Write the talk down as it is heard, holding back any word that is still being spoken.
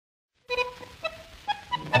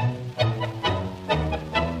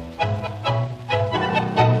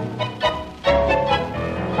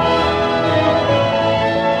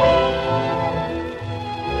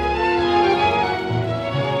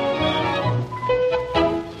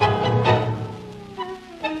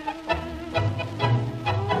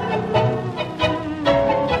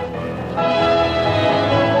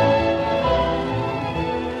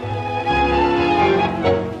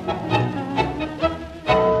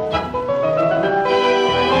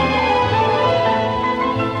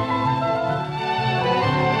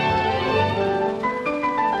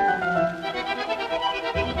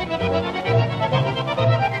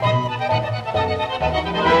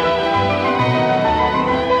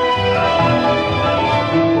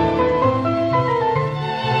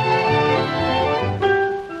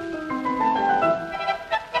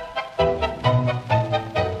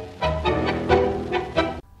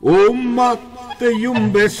mate y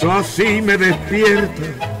un beso así me despierta,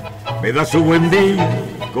 me da su buen día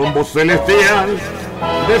con voz celestial.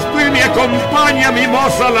 Después me acompaña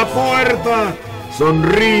mimosa a la puerta,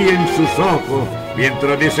 sonríen sus ojos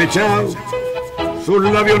mientras dice chao. Sus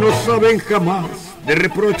labios no saben jamás de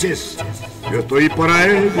reproches, yo estoy para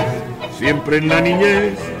ella siempre en la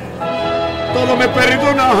niñez. Todo me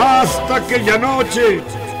perdona hasta aquella noche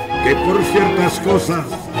que por ciertas cosas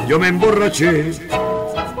yo me emborraché.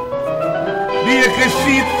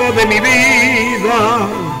 Viejecita de mi vida,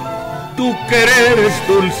 tu querer es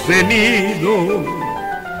dulce nido,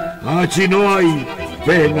 allí no hay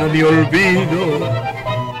pena ni olvido,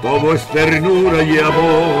 todo es ternura y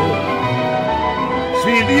amor.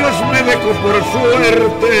 Si Dios me dejó por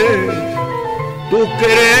suerte, tu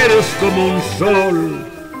querer es como un sol,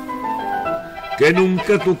 que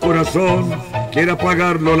nunca tu corazón quiera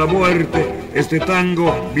pagarlo la muerte. Este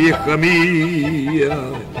tango, vieja mía,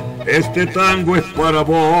 este tango es para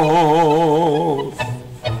vos.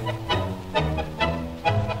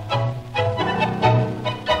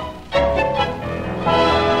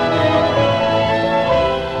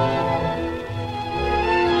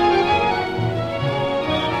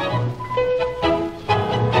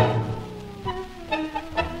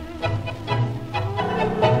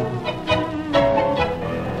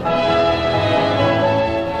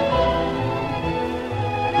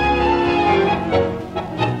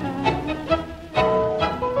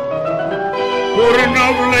 Por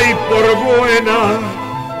noble y por buena,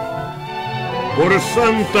 por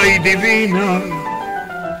santa y divina,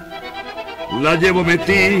 la llevo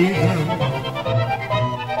metida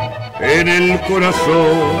en el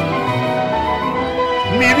corazón.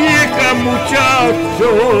 Mi vieja,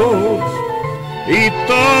 muchachos, y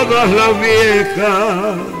todas las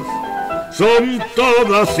viejas son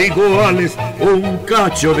todas iguales, un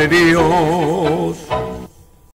cacho de Dios.